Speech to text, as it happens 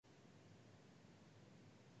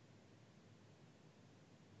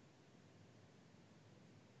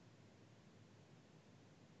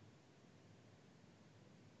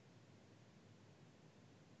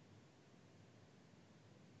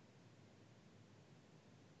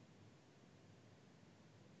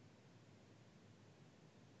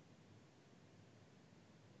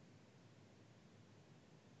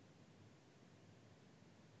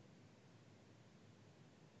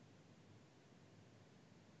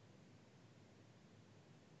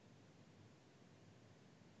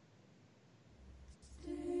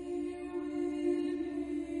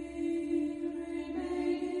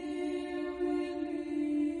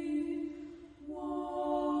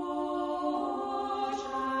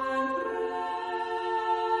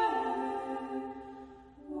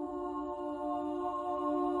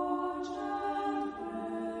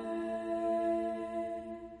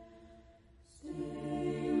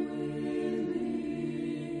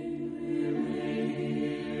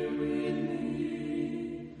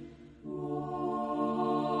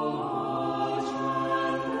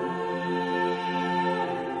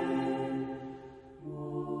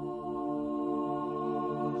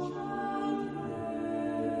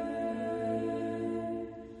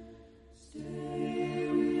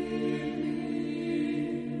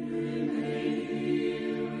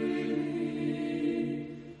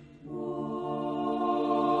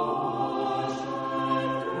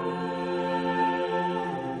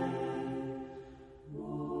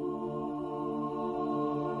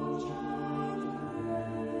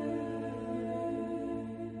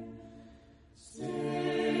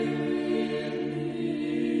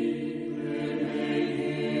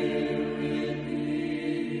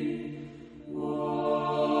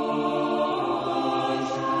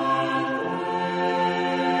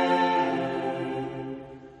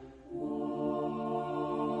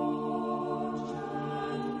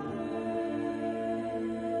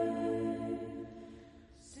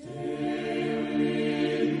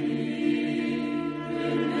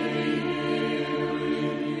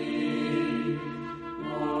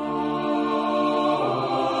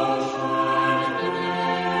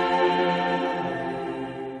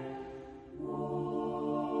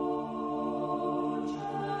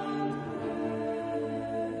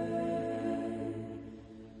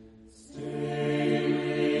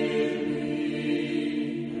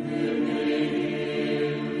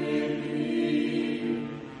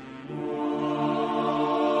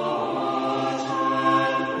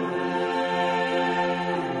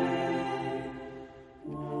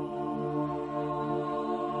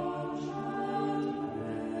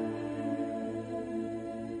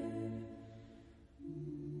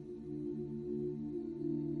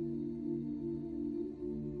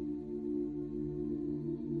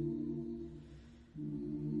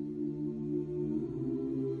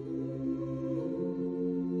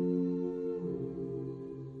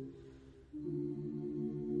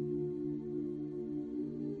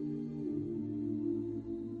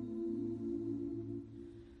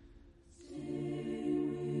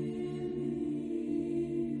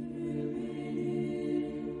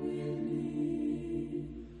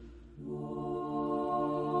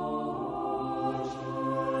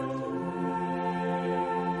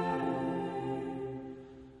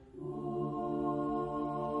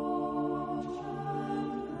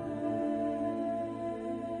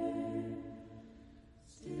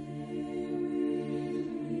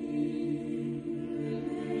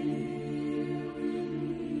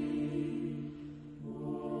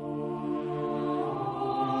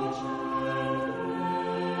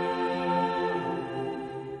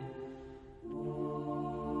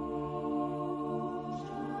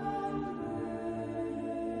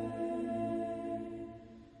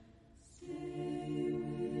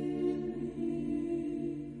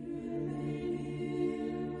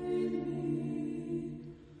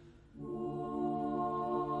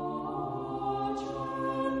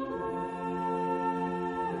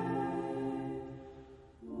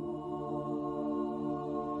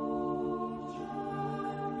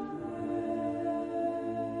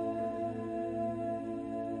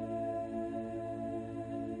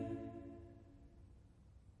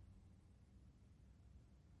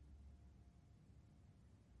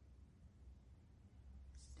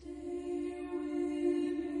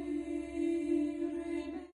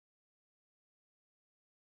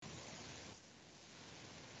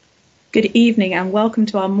Good evening and welcome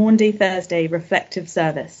to our Maundy Thursday reflective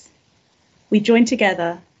service. We join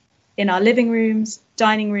together in our living rooms,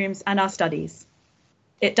 dining rooms and our studies.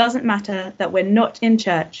 It doesn't matter that we're not in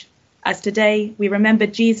church, as today we remember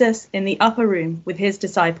Jesus in the upper room with his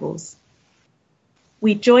disciples.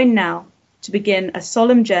 We join now to begin a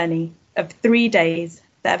solemn journey of 3 days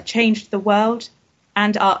that have changed the world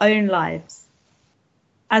and our own lives.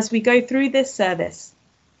 As we go through this service,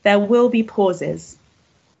 there will be pauses.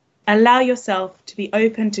 Allow yourself to be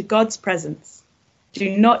open to God's presence.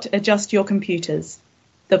 Do not adjust your computers.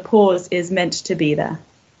 The pause is meant to be there.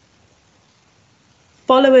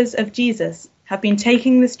 Followers of Jesus have been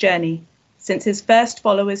taking this journey since his first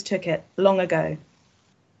followers took it long ago.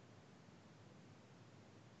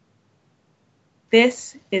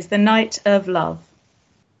 This is the night of love.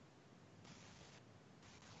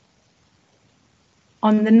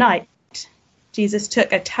 On the night, Jesus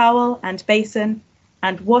took a towel and basin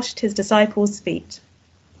and washed his disciples' feet.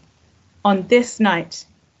 On this night,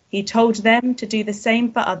 he told them to do the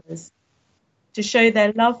same for others, to show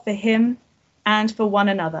their love for him and for one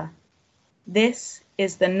another. This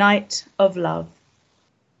is the night of love.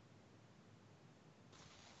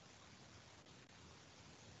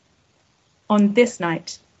 On this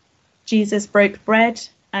night, Jesus broke bread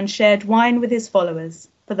and shared wine with his followers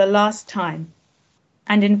for the last time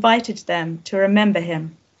and invited them to remember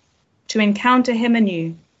him, to encounter him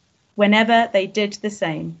anew whenever they did the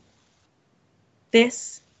same.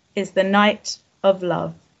 This is the night of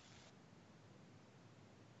love.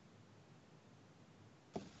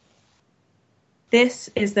 This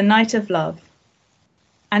is the night of love.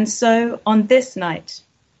 And so on this night,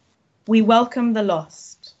 we welcome the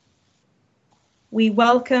lost. We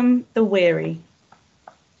welcome the weary.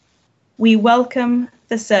 We welcome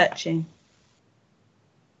the searching.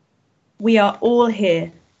 We are all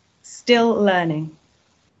here, still learning.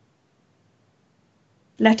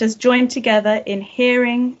 Let us join together in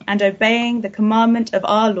hearing and obeying the commandment of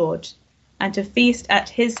our Lord, and to feast at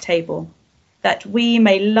his table, that we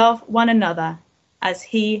may love one another as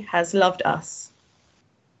he has loved us.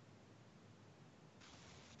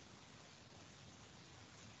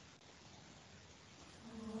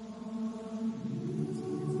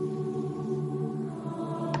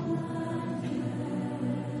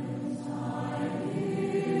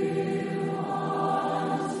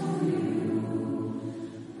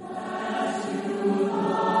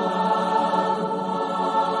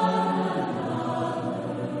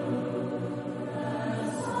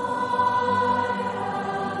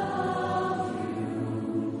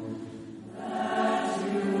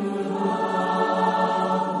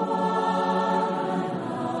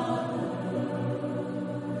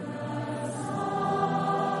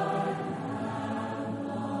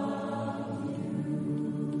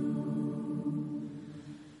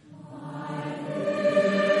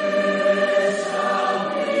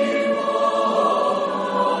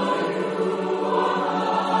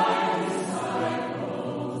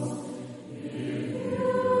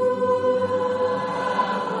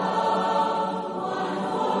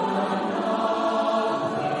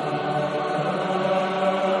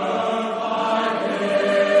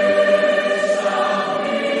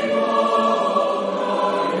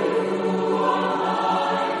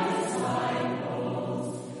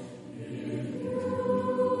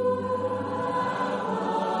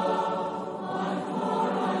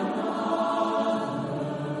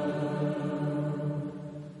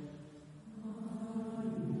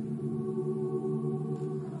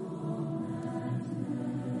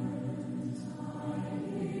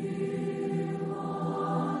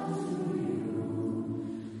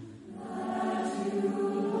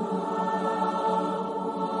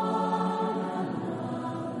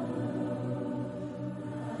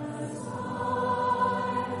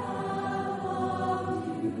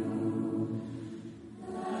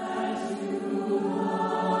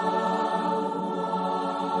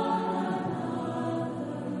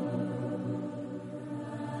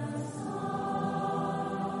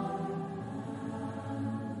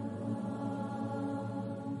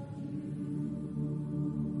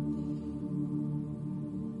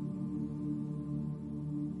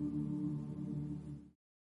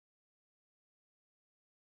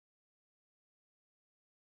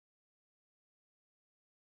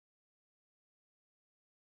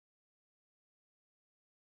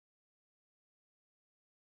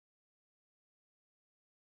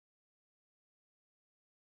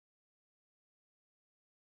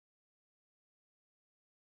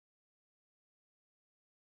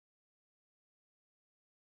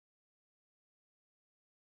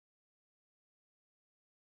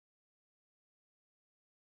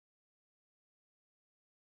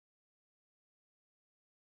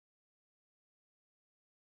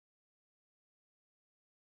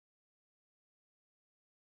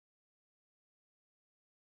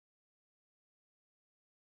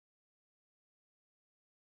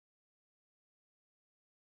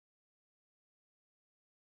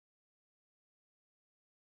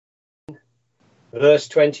 verse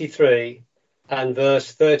 23 and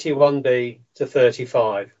verse 31b to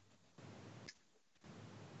 35.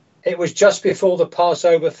 It was just before the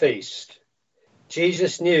Passover feast.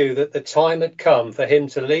 Jesus knew that the time had come for him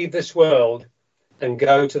to leave this world and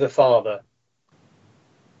go to the Father.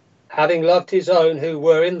 Having loved his own who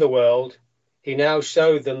were in the world, he now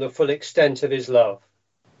showed them the full extent of his love.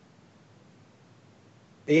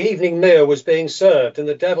 The evening meal was being served, and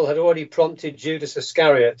the devil had already prompted Judas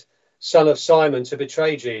Iscariot, son of Simon, to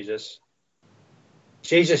betray Jesus.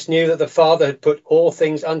 Jesus knew that the Father had put all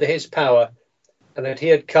things under his power, and that he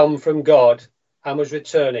had come from God and was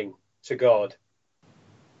returning to God.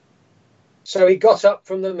 So he got up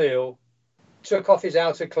from the meal, took off his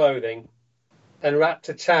outer clothing, and wrapped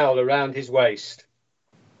a towel around his waist.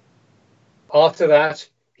 After that,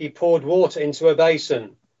 he poured water into a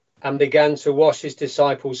basin and began to wash his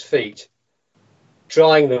disciples' feet,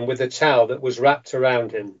 drying them with the towel that was wrapped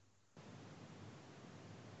around him.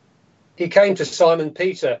 He came to Simon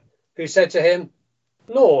Peter, who said to him,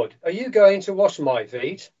 "Lord, are you going to wash my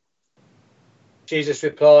feet?" Jesus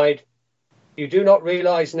replied, "You do not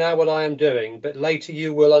realize now what I am doing, but later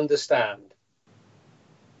you will understand."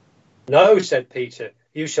 "No," said Peter,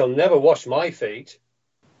 "you shall never wash my feet."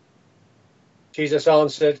 Jesus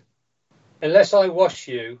answered, "Unless I wash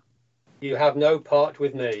you, you have no part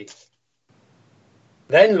with me."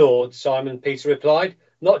 "Then, Lord," Simon Peter replied,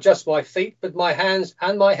 "not just my feet, but my hands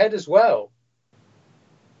and my head as well."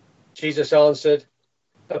 Jesus answered,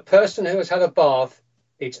 "A person who has had a bath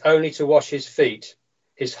needs only to wash his feet.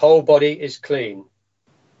 His whole body is clean.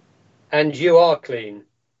 And you are clean,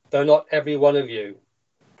 though not every one of you."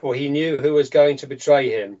 For he knew who was going to betray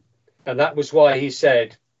him, and that was why he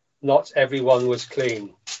said, "Not everyone was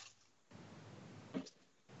clean."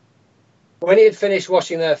 When he had finished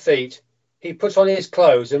washing their feet, he put on his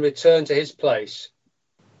clothes and returned to his place.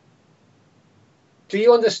 "Do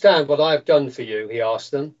you understand what I have done for you?" he asked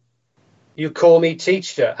them. "You call me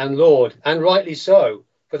teacher and Lord, and rightly so,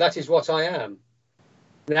 for that is what I am.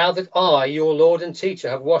 Now that I, your Lord and teacher,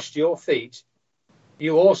 have washed your feet,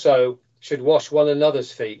 you also should wash one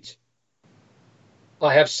another's feet.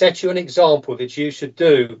 I have set you an example that you should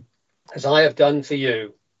do as I have done for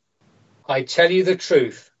you. I tell you the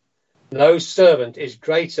truth, no servant is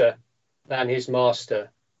greater than his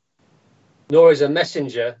master, nor is a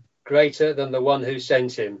messenger greater than the one who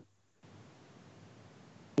sent him.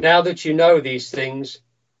 Now that you know these things,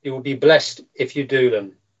 you will be blessed if you do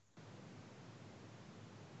them."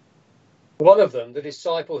 One of them, the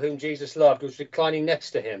disciple whom Jesus loved, was reclining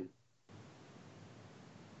next to him.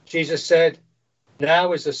 Jesus said,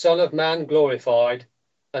 "Now is the Son of Man glorified,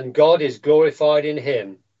 and God is glorified in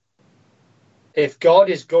him. If God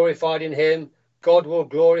is glorified in him, God will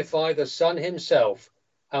glorify the Son himself,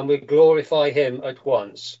 and will glorify him at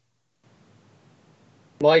once.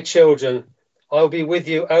 My children, I will be with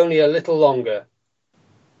you only a little longer.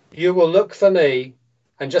 You will look for me,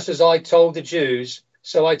 and just as I told the Jews,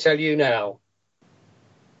 so I tell you now.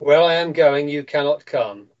 Where I am going, you cannot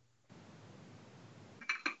come.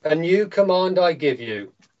 A new command I give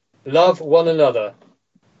you, love one another.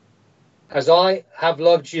 As I have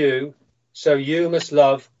loved you, so you must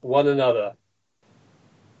love one another.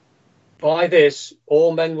 By this,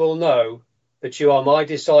 all men will know that you are my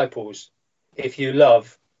disciples, if you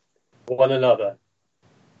love one another."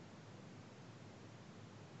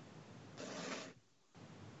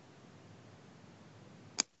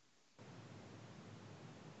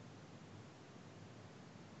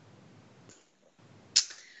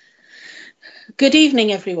 Good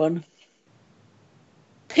evening, everyone.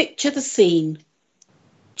 Picture the scene.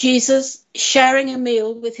 Jesus sharing a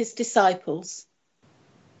meal with his disciples.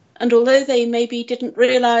 And although they maybe didn't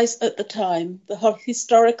realise at the time the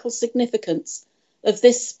historical significance of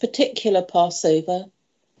this particular Passover,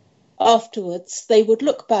 afterwards they would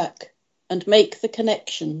look back and make the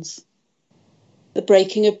connections. The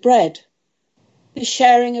breaking of bread, the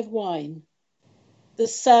sharing of wine, the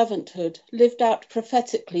servanthood lived out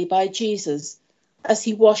prophetically by Jesus as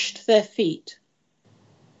he washed their feet.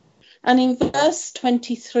 And in verse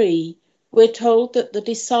 23, we're told that the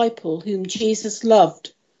disciple whom Jesus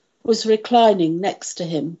loved was reclining next to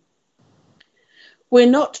him. We're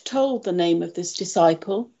not told the name of this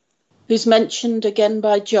disciple, who's mentioned again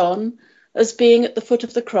by John as being at the foot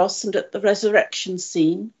of the cross and at the resurrection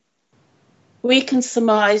scene. We can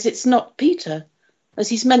surmise it's not Peter, as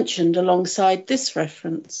he's mentioned alongside this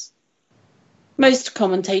reference. Most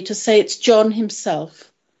commentators say it's John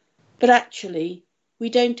himself, but actually we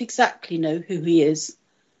don't exactly know who he is,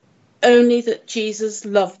 only that Jesus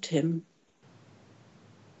loved him.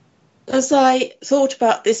 As I thought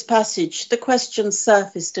about this passage, the question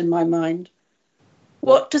surfaced in my mind.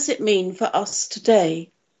 What does it mean for us today,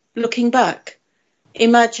 looking back,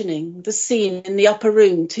 imagining the scene in the upper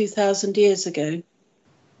room 2,000 years ago?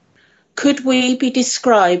 Could we be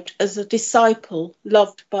described as a disciple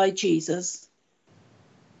loved by Jesus?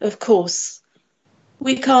 Of course,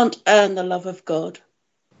 we can't earn the love of God.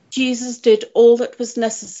 Jesus did all that was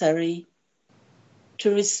necessary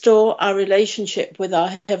to restore our relationship with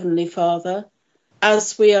our Heavenly Father,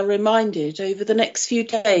 as we are reminded over the next few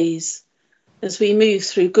days as we move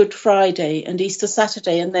through Good Friday and Easter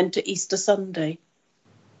Saturday and then to Easter Sunday.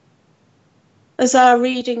 As our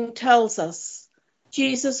reading tells us,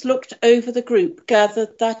 Jesus looked over the group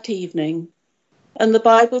gathered that evening, and the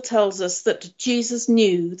Bible tells us that Jesus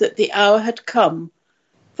knew that the hour had come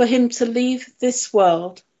for him to leave this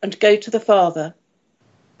world and go to the Father.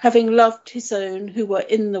 Having loved his own who were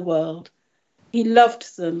in the world, he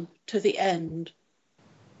loved them to the end.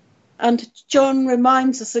 And John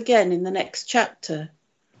reminds us again in the next chapter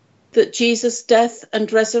that Jesus' death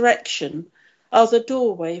and resurrection are the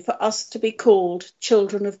doorway for us to be called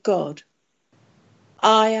children of God.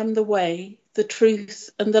 I am the way, the truth,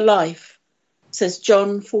 and the life, says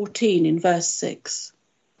John 14 in verse 6.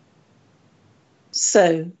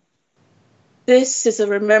 So, this is a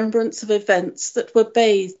remembrance of events that were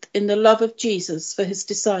bathed in the love of Jesus for his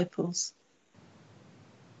disciples.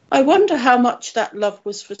 I wonder how much that love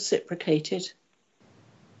was reciprocated.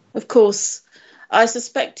 Of course, I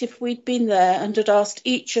suspect if we'd been there and had asked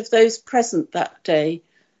each of those present that day,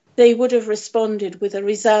 they would have responded with a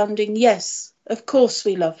resounding yes, of course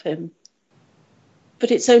we love him.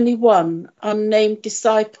 But it's only one unnamed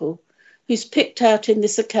disciple who's picked out in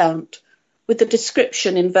this account with the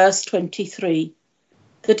description in verse 23,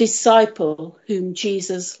 the disciple whom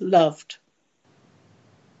Jesus loved.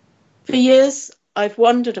 For years, I've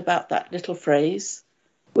wondered about that little phrase,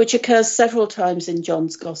 which occurs several times in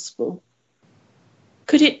John's Gospel.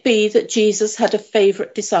 Could it be that Jesus had a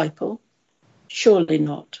favourite disciple? Surely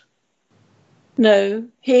not. No,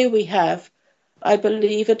 here we have, I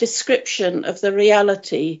believe, a description of the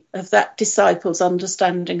reality of that disciple's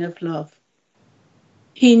understanding of love.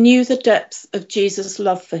 He knew the depth of Jesus'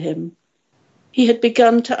 love for him. He had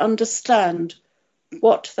begun to understand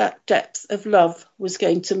what that depth of love was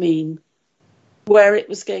going to mean, where it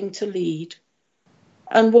was going to lead,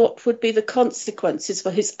 and what would be the consequences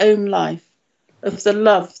for his own life of the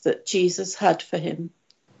love that Jesus had for him.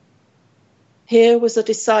 Here was a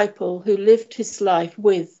disciple who lived his life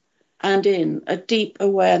with and in a deep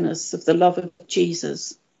awareness of the love of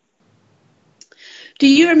Jesus. Do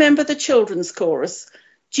you remember the children's chorus?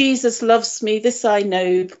 Jesus loves me, this I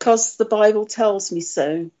know, because the Bible tells me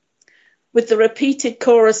so. With the repeated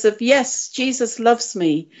chorus of, yes, Jesus loves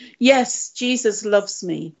me. Yes, Jesus loves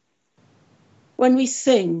me. When we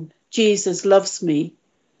sing, Jesus loves me,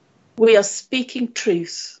 we are speaking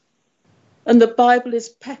truth. And the Bible is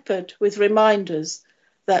peppered with reminders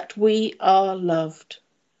that we are loved.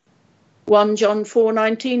 1 John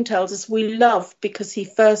 4:19 tells us we love because he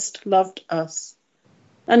first loved us.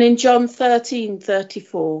 And in John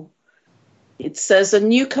 13:34, it says, a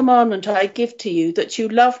new commandment I give to you, that you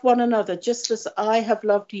love one another just as I have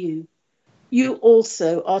loved you. You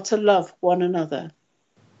also are to love one another.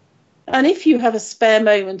 And if you have a spare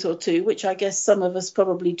moment or two, which I guess some of us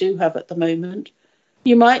probably do have at the moment,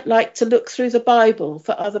 you might like to look through the Bible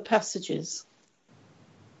for other passages.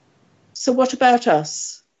 So what about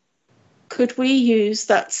us? Could we use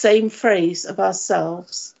that same phrase of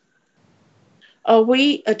ourselves? Are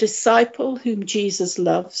we a disciple whom Jesus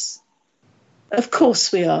loves? Of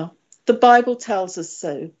course we are. The Bible tells us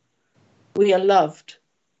so. We are loved.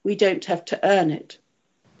 We don't have to earn it.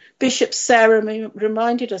 Bishop Sarah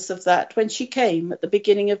reminded us of that when she came at the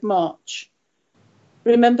beginning of March.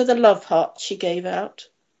 Remember the love heart she gave out?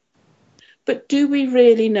 But do we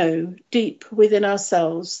really know deep within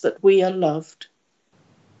ourselves that we are loved?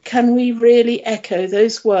 Can we really echo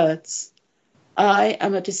those words? I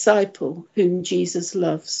am a disciple whom Jesus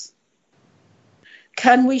loves.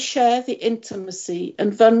 Can we share the intimacy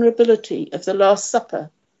and vulnerability of the Last Supper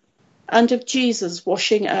and of Jesus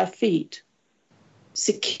washing our feet,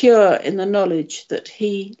 secure in the knowledge that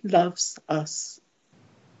he loves us?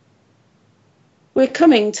 We're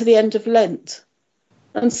coming to the end of Lent,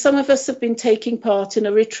 and some of us have been taking part in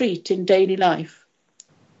a retreat in daily life.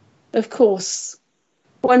 Of course,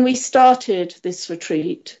 when we started this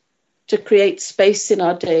retreat, to create space in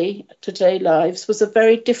our day-to-day lives was a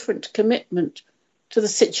very different commitment to the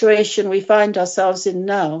situation we find ourselves in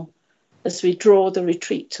now as we draw the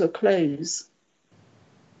retreat to a close.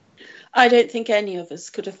 I don't think any of us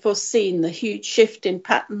could have foreseen the huge shift in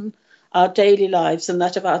pattern our daily lives and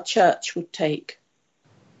that of our church would take.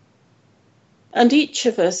 And each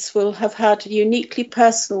of us will have had uniquely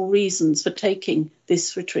personal reasons for taking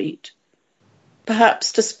this retreat.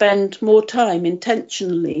 Perhaps to spend more time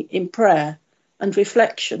intentionally in prayer and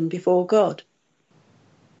reflection before God.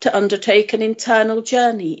 To undertake an internal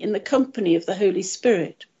journey in the company of the Holy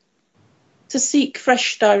Spirit. To seek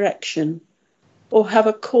fresh direction or have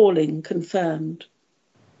a calling confirmed.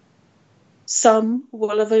 Some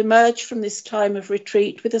will have emerged from this time of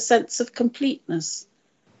retreat with a sense of completeness,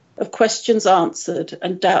 of questions answered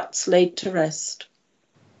and doubts laid to rest.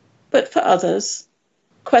 But for others,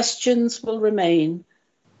 questions will remain,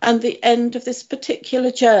 and the end of this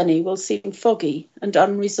particular journey will seem foggy and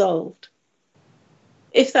unresolved.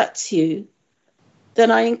 If that's you,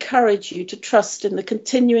 then I encourage you to trust in the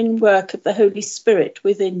continuing work of the Holy Spirit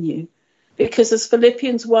within you, because as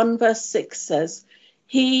Philippians 1 verse 6 says,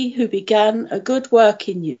 he who began a good work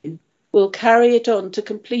in you will carry it on to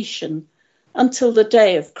completion until the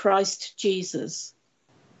day of Christ Jesus.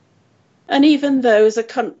 And even though as a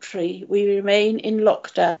country we remain in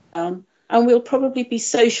lockdown and we'll probably be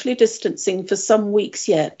socially distancing for some weeks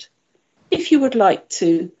yet, if you would like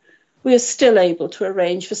to, we are still able to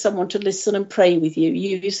arrange for someone to listen and pray with you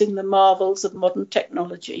using the marvels of modern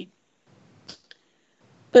technology.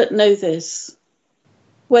 But know this,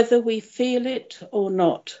 whether we feel it or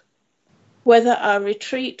not, whether our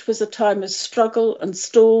retreat was a time of struggle and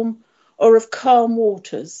storm or of calm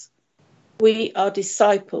waters, we are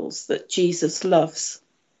disciples that Jesus loves.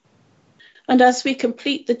 And as we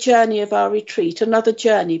complete the journey of our retreat, another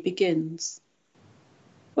journey begins.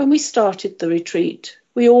 When we started the retreat,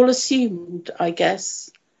 we all assumed, I guess,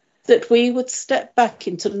 that we would step back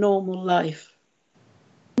into normal life.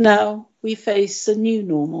 Now we face a new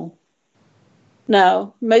normal.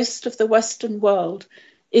 Now most of the Western world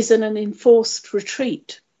is in an enforced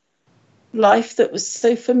retreat. Life that was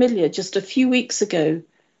so familiar just a few weeks ago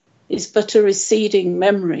is but a receding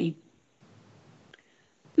memory.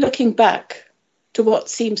 Looking back to what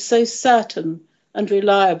seems so certain and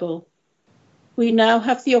reliable, we now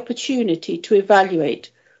have the opportunity to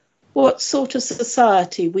evaluate what sort of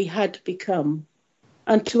society we had become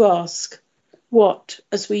and to ask what,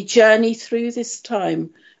 as we journey through this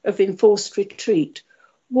time of enforced retreat,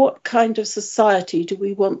 what kind of society do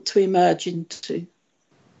we want to emerge into?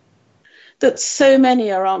 That so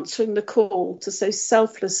many are answering the call to so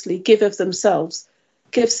selflessly give of themselves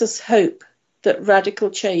gives us hope that radical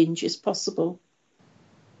change is possible.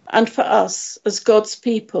 And for us, as God's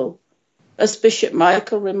people, as Bishop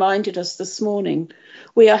Michael reminded us this morning,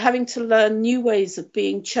 we are having to learn new ways of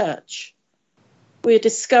being church. We are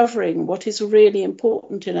discovering what is really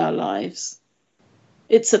important in our lives.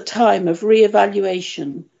 It's a time of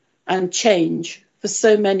re-evaluation and change for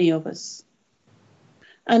so many of us.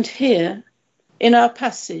 And here, in our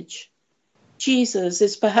passage, Jesus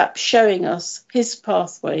is perhaps showing us his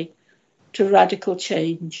pathway to radical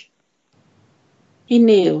change. He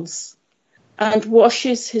kneels and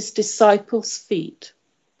washes his disciples' feet.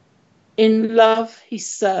 In love, he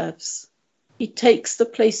serves. He takes the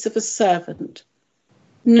place of a servant,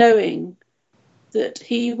 knowing that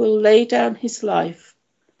he will lay down his life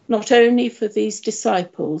not only for these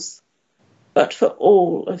disciples, but for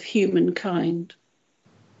all of humankind.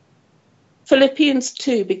 Philippians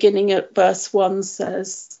 2, beginning at verse 1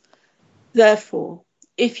 says, therefore,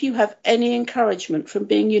 if you have any encouragement from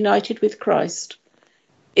being united with Christ,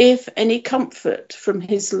 if any comfort from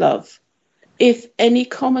his love, if any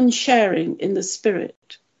common sharing in the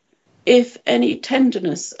Spirit, if any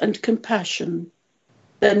tenderness and compassion,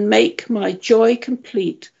 then make my joy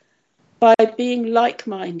complete by being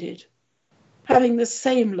like-minded, having the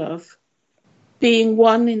same love, being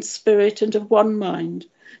one in spirit and of one mind.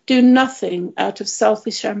 Do nothing out of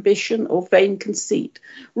selfish ambition or vain conceit.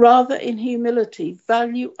 Rather, in humility,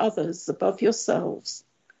 value others above yourselves,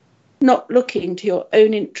 not looking to your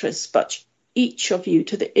own interests, but each of you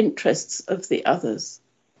to the interests of the others.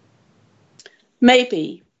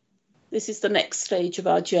 Maybe this is the next stage of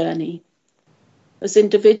our journey, as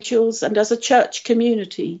individuals and as a church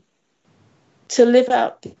community, to live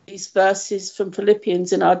out these verses from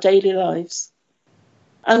Philippians in our daily lives,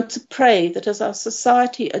 and to pray that as our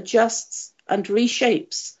society adjusts and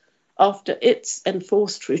reshapes after its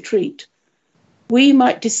enforced retreat, we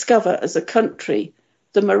might discover as a country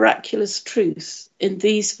the miraculous truth in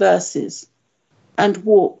these verses and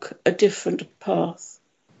walk a different path.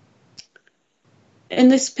 In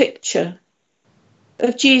this picture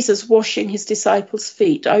of Jesus washing his disciples'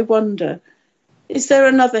 feet, I wonder, is there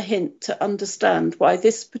another hint to understand why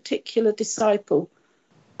this particular disciple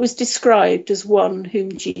was described as one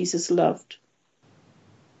whom Jesus loved?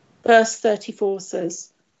 Verse 34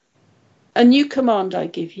 says, a new command I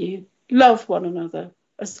give you, Love one another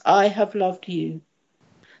as I have loved you.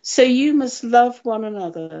 So you must love one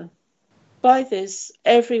another. By this,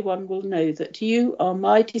 everyone will know that you are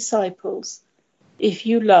my disciples if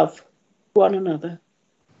you love one another.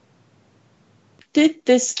 Did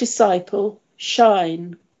this disciple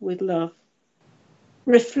shine with love?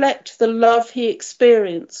 Reflect the love he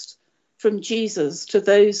experienced from Jesus to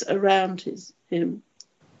those around him?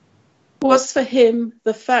 Was for him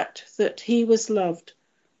the fact that he was loved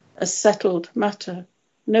a settled matter?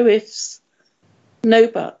 No ifs, no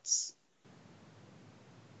buts.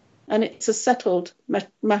 And it's a settled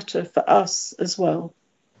matter for us as well.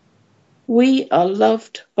 We are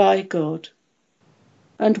loved by God,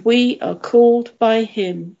 and we are called by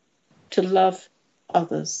him to love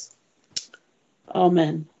others.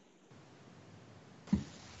 Amen.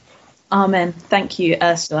 Amen. Thank you,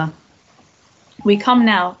 Ursula. We come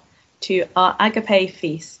now to our Agape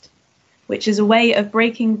feast, which is a way of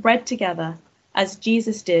breaking bread together as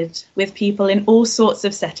Jesus did with people in all sorts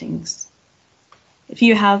of settings. If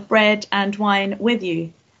you have bread and wine with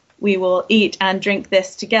you, we will eat and drink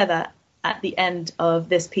this together at the end of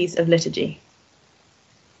this piece of liturgy.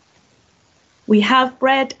 We have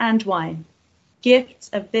bread and wine, gifts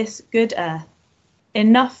of this good earth,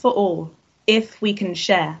 enough for all if we can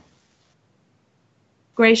share.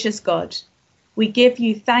 Gracious God, we give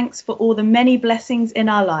you thanks for all the many blessings in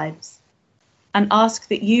our lives and ask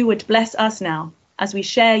that you would bless us now as we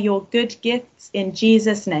share your good gifts in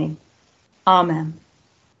Jesus' name. Amen.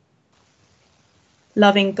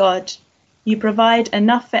 Loving God, you provide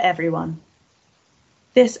enough for everyone.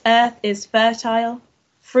 This earth is fertile,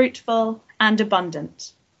 fruitful, and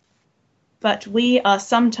abundant. But we are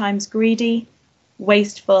sometimes greedy,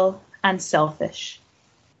 wasteful, and selfish.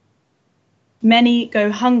 Many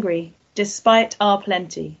go hungry despite our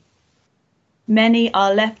plenty. Many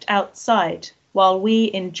are left outside while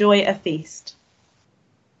we enjoy a feast.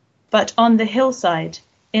 But on the hillside,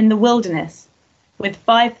 in the wilderness, with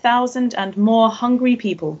 5,000 and more hungry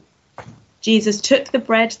people, Jesus took the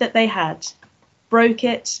bread that they had, broke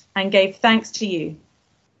it, and gave thanks to you.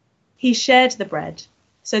 He shared the bread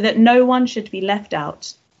so that no one should be left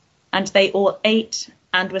out, and they all ate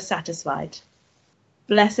and were satisfied.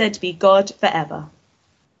 Blessed be God forever.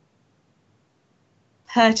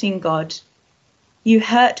 Hurting God, you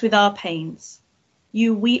hurt with our pains,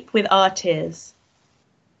 you weep with our tears,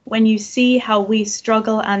 when you see how we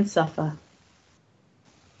struggle and suffer.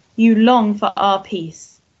 You long for our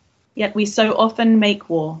peace, yet we so often make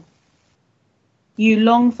war. You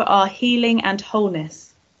long for our healing and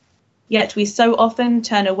wholeness, yet we so often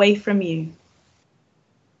turn away from you.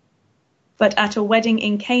 But at a wedding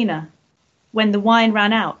in Cana, when the wine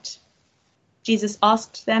ran out, Jesus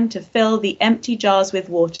asked them to fill the empty jars with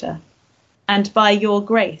water, and by your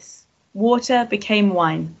grace, water became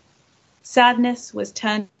wine. Sadness was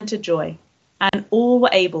turned to joy, and all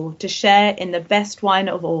were able to share in the best wine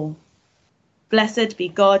of all. Blessed be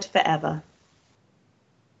God forever.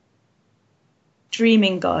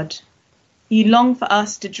 Dreaming God, you long for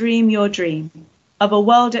us to dream your dream of a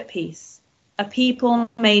world at peace, a people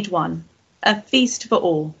made one, a feast for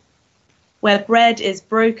all, where bread is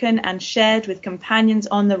broken and shared with companions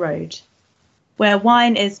on the road, where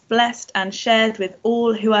wine is blessed and shared with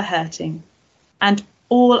all who are hurting, and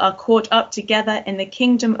all are caught up together in the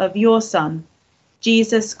kingdom of your Son,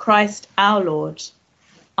 Jesus Christ our Lord.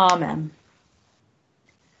 Amen.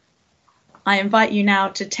 I invite you now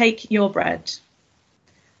to take your bread.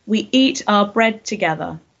 We eat our bread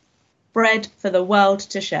together, bread for the world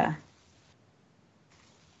to share.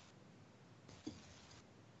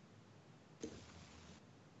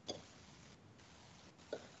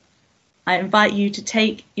 I invite you to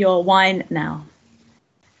take your wine now.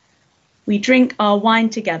 We drink our wine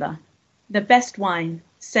together, the best wine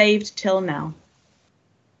saved till now.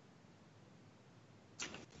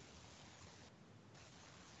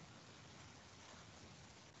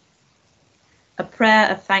 A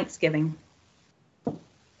prayer of thanksgiving.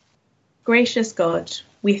 Gracious God,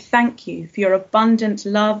 we thank you for your abundant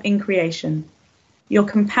love in creation, your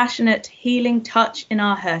compassionate healing touch in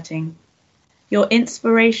our hurting, your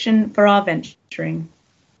inspiration for our venturing.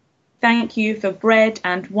 Thank you for bread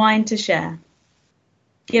and wine to share.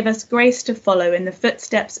 Give us grace to follow in the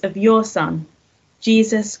footsteps of your Son,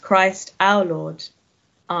 Jesus Christ our Lord.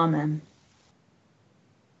 Amen.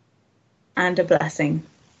 And a blessing.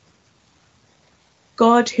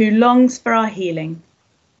 God, who longs for our healing,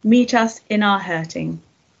 meet us in our hurting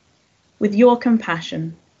with your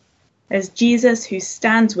compassion, as Jesus who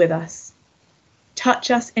stands with us. Touch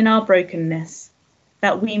us in our brokenness,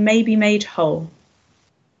 that we may be made whole.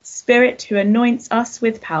 Spirit who anoints us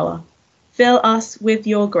with power, fill us with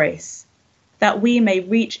your grace, that we may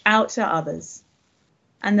reach out to others.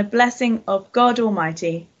 And the blessing of God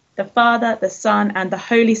Almighty, the Father, the Son, and the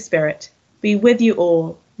Holy Spirit be with you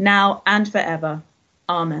all, now and forever.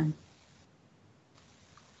 Amen.